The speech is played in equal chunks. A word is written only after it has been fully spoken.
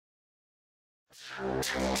You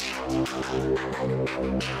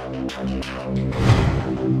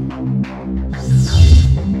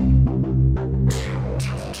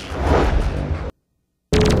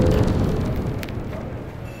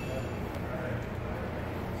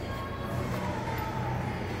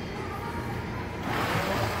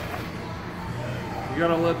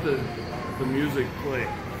gotta let the music play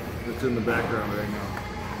that's in the background right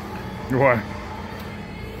now. Why?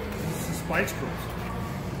 This is the Spice Girls.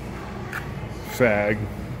 Fag.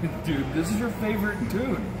 Dude, this is your favorite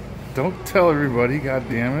tune. Don't tell everybody, god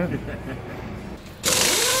damn it.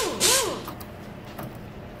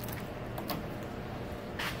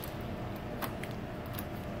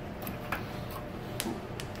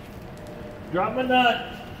 Drop my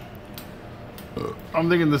nut. I'm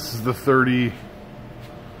thinking this is the 30.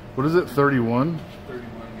 What is it? 31? 31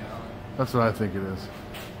 gallon. That's what I think it is.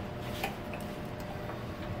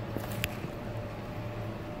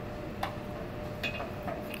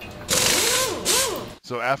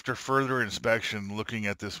 So after further inspection, looking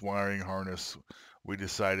at this wiring harness, we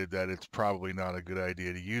decided that it's probably not a good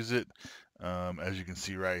idea to use it. As you can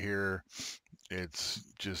see right here, it's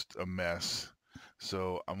just a mess.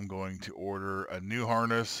 So I'm going to order a new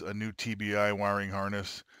harness, a new TBI wiring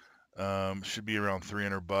harness. Should be around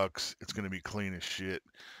 300 bucks. It's going to be clean as shit.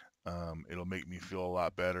 It'll make me feel a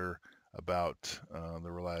lot better about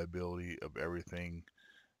the reliability of everything.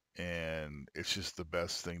 And it's just the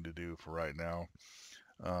best thing to do for right now.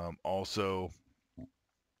 Also,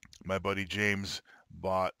 my buddy James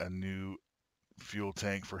bought a new fuel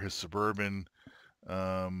tank for his Suburban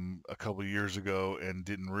a couple years ago and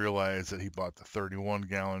didn't realize that he bought the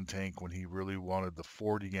 31-gallon tank when he really wanted the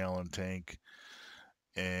 40-gallon tank.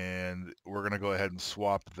 And we're going to go ahead and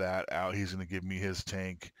swap that out. He's going to give me his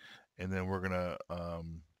tank, and then we're going to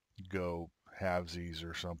go halvesies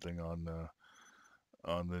or something on the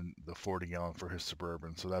 40-gallon for his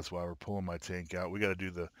Suburban. So that's why we're pulling my tank out. We got to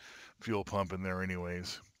do the fuel pump in there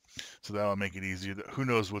anyways. So that'll make it easier. Who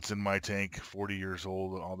knows what's in my tank, 40 years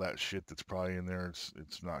old, and all that shit that's probably in there.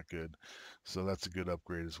 It's not good. So that's a good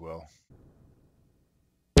upgrade as well.